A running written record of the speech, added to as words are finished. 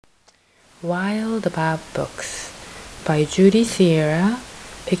Wild About Books by Judy Sierra,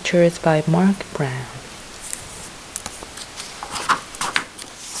 pictures by Mark Brown.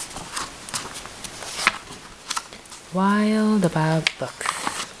 Wild About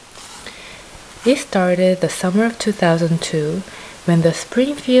Books. It started the summer of 2002 when the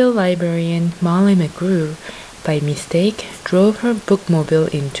Springfield librarian Molly McGrew, by mistake, drove her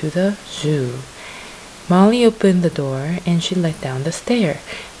bookmobile into the zoo. Molly opened the door and she let down the stair,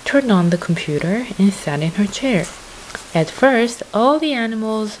 turned on the computer, and sat in her chair. At first, all the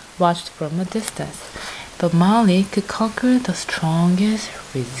animals watched from a distance, but Molly could conquer the strongest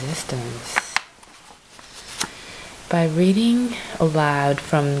resistance. By reading aloud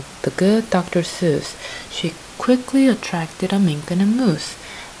from the good Dr. Seuss, she quickly attracted a mink and a moose,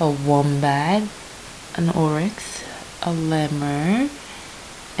 a wombat, an oryx, a lemur,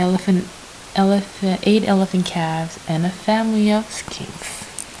 8 elephant calves, and a family of skinks.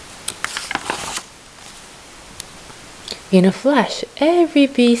 In a flash, every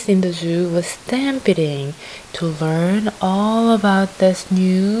beast in the zoo was stampeding to learn all about this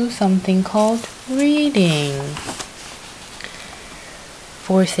new something called reading.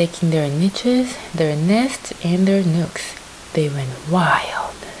 Forsaking their niches, their nests, and their nooks, they went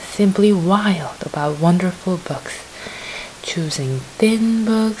wild, simply wild about wonderful books, choosing thin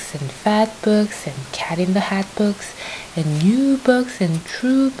books and fat books and cat-in-the-hat books and new books and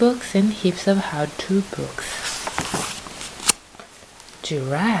true books and heaps of how-to books.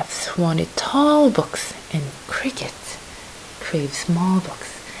 Giraffes wanted tall books and crickets craved small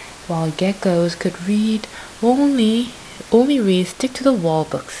books, while geckos could only read stick-to-the-wall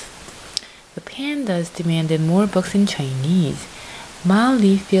books. The pandas demanded more books in Chinese.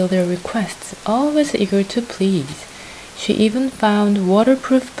 Molly filled their requests, always eager to please. She even found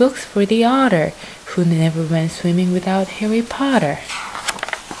waterproof books for the otter, who never went swimming without Harry Potter.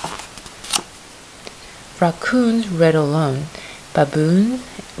 Raccoons read alone, baboons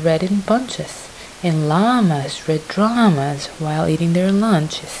read in bunches, and llamas read dramas while eating their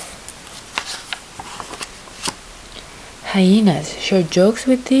lunches. Hyenas shared jokes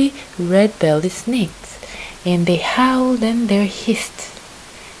with the red-bellied snakes, and they howled and they hissed.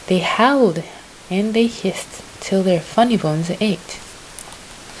 They howled and they hissed till their funny bones ached.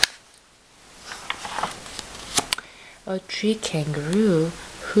 A tree kangaroo,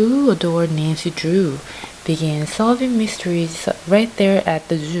 who adored Nancy Drew, began solving mysteries right there at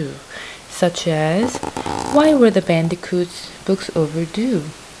the zoo, such as, why were the bandicoots' books overdue?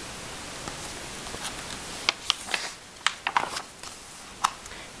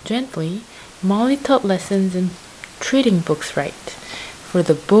 Gently, Molly taught lessons in treating books right, for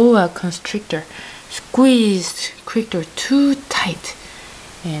the boa constrictor squeezed Crichter too tight,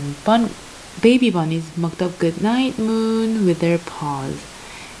 and baby bunnies mucked up Goodnight Moon with their paws.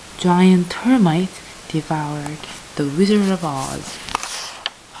 Giant termites devoured The Wizard of Oz.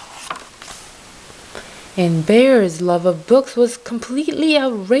 And bears' love of books was completely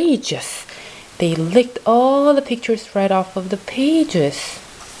outrageous. They licked all the pictures right off of the pages.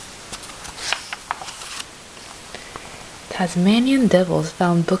 Tasmanian devils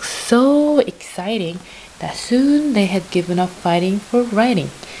found books so exciting that soon they had given up fighting for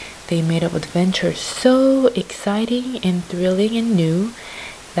writing. They made up adventures so exciting and thrilling and new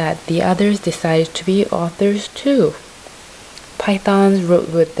that the others decided to be authors too. Pythons wrote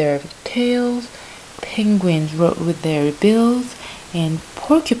with their tails, penguins wrote with their bills, and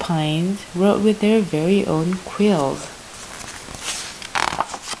porcupines wrote with their very own quills.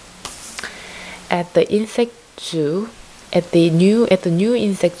 At the new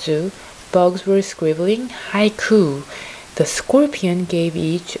insect zoo, bugs were scribbling haiku. The scorpion gave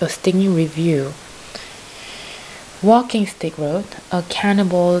each a stinging review. Walking Stick wrote, a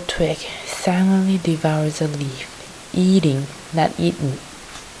cannibal twig silently devours a leaf, eating, not eaten.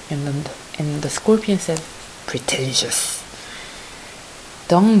 And the scorpion said, pretentious.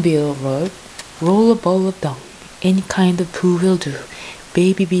 Dungbill wrote, roll a bowl of dung, any kind of poo will do,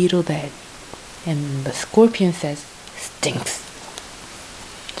 baby beetle dead. And the scorpion says, stinks.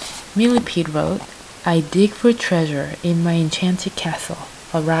 Millipede wrote, I dig for treasure in my enchanted castle,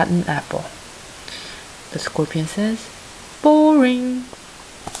 a rotten apple. The scorpion says, boring.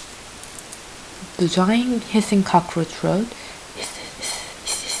 The giant hissing cockroach wrote,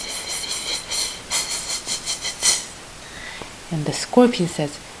 and the scorpion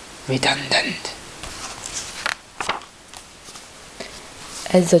says, redundant.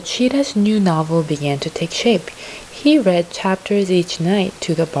 As the cheetah's new novel began to take shape, he read chapters each night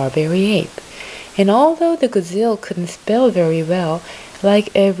to the Barbary ape. And although the gazelle couldn't spell very well,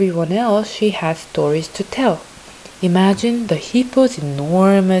 like everyone else, she had stories to tell. Imagine the hippo's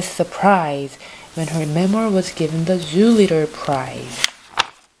enormous surprise when her memoir was given the Zoo Leader Prize.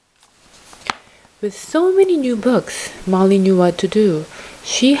 With so many new books, Molly knew what to do.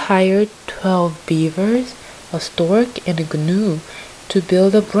 She hired 12 beavers, a stork, and a gnu to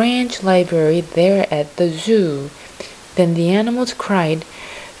build a branch library there at the zoo. Then the animals cried,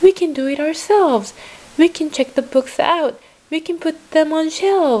 "We can do it ourselves! We can check the books out! We can put them on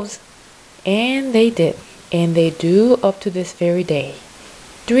shelves!" And they did, and they do up to this very day.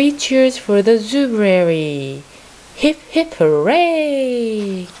 3 cheers for the zoobrary! Hip hip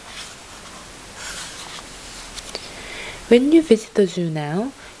hooray! When you visit the zoo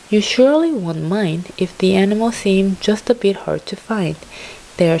now, you surely won't mind if the animals seem just a bit hard to find.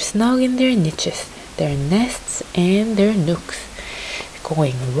 They are snug in their niches, their nests, and their nooks,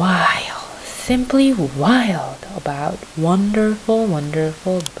 going wild, simply wild about wonderful,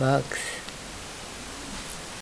 wonderful bugs.